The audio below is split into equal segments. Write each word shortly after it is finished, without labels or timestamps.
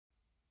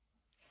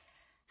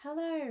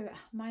Hello,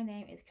 my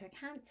name is Ekua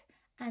Cant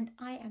and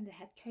I am the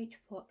head coach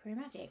for Career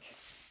Magic.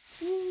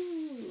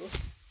 Woo!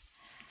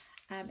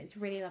 It's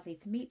really lovely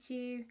to meet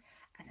you.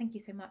 Thank you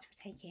so much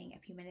for taking a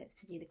few minutes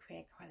to do the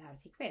Career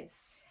Clarity quiz.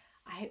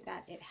 I hope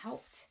that it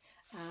helped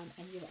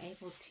and you were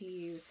able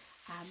to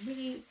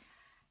really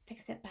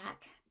take a step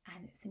back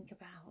and think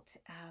about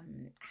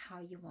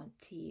how you want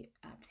to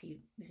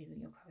see moving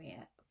your career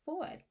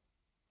forward.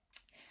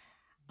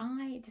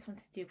 I just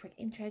wanted to do a quick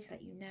intro to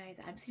let you know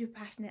that I'm super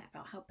passionate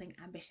about helping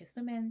ambitious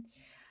women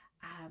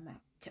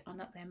to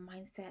unlock their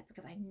mindset,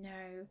 because I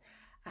know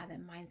that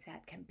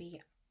mindset can be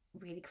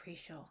really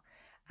crucial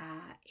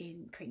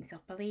in creating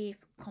self-belief,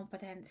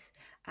 confidence,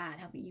 and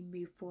helping you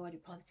move forward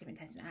with positive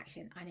intentional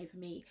action. I know for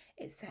me,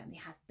 it certainly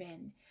has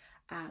been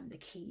the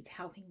key to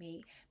helping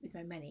me with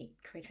my many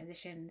career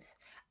transitions,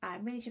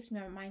 really shifting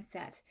my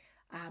mindset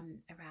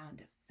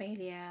around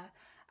failure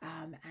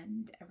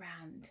and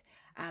around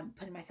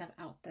putting myself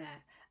out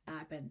there.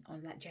 I've been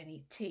on that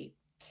journey too.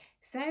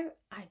 So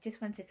I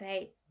just wanted to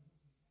say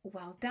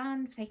well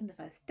done for taking the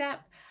first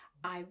step.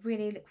 I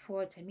really look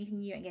forward to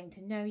meeting you and getting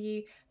to know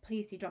you.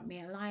 Please do drop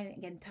me a line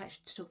and get in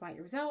touch to talk about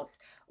your results,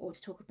 or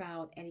to talk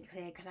about any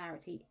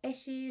clarity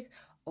issues,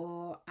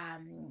 or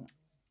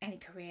any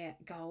career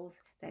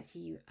goals that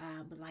you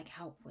would like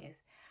help with.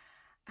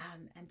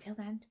 Until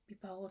then, be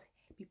bold,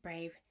 be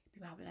brave, be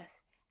marvellous,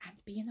 and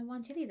be a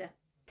 #1 cheerleader.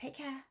 Take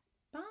care.